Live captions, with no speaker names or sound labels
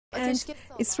And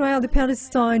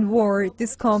Israel-Palestine war,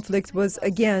 this conflict was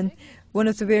again one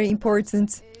of the very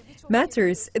important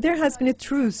matters. There has been a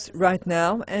truce right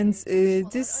now, and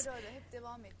this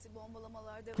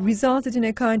resulted in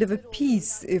a kind of a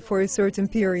peace for a certain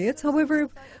period. However,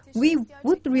 we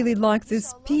would really like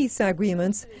this peace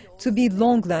agreement to be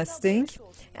long-lasting,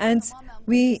 and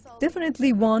we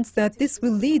definitely want that this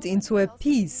will lead into a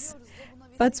peace.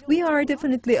 But we are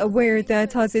definitely aware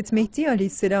that Hazrat Mahdi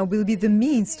ﷺ will be the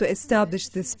means to establish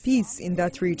this peace in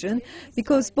that region,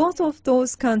 because both of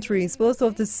those countries, both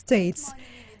of the states,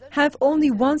 have only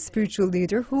one spiritual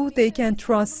leader who they can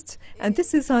trust, and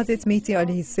this is Hazrat Mahdi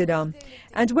ﷺ.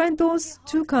 And when those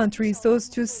two countries, those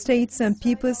two states and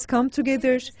peoples come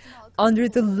together under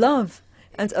the love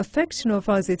and affection of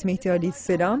Hazrat Mahdi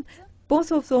ﷺ,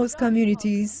 both of those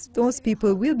communities, those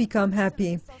people will become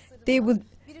happy. They will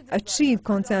achieve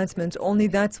contentment only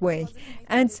that way.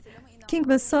 And King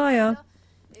Messiah,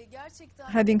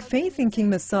 having faith in King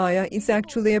Messiah, is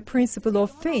actually a principle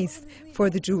of faith for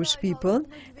the Jewish people.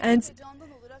 And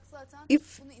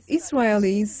if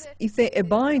Israelis, if they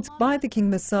abide by the King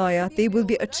Messiah, they will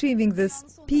be achieving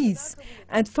this peace.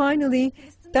 And finally,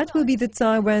 that will be the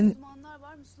time when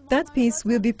that peace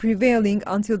will be prevailing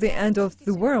until the end of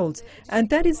the world. And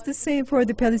that is the same for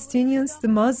the Palestinians. The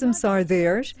Muslims are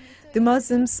there. The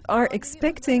Muslims are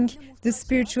expecting the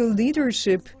spiritual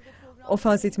leadership of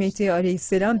Hazrat Mahdi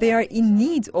ﷺ. They are in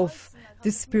need of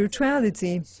the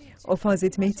spirituality of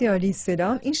Hazrat Mahdi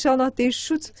ﷺ. Inshallah, they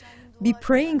should be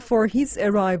praying for his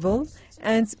arrival.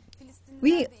 And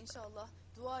we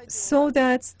saw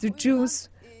that the Jews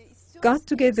got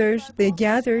together, they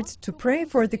gathered to pray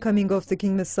for the coming of the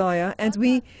King Messiah, and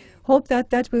we hope that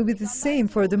that will be the same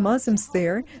for the Muslims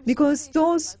there, because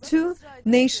those two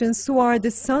nations who are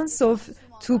the sons of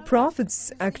two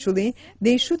prophets, actually,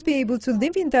 they should be able to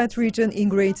live in that region in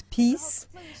great peace,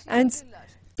 and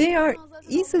they are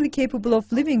easily capable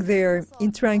of living there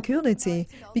in tranquility,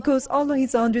 because Allah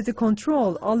is under the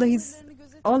control.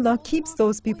 Allah keeps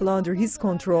those people under His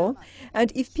control,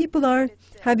 and if people are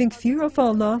having fear of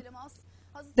Allah,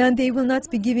 then they will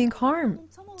not be giving harm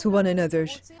to one another.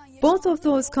 Both of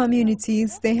those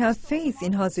communities, they have faith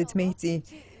in Hazrat Mahdi,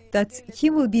 that he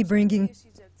will be bringing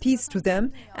peace to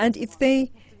them, and if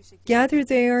they gather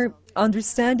there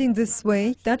understanding this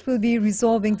way, that will be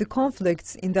resolving the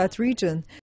conflicts in that region.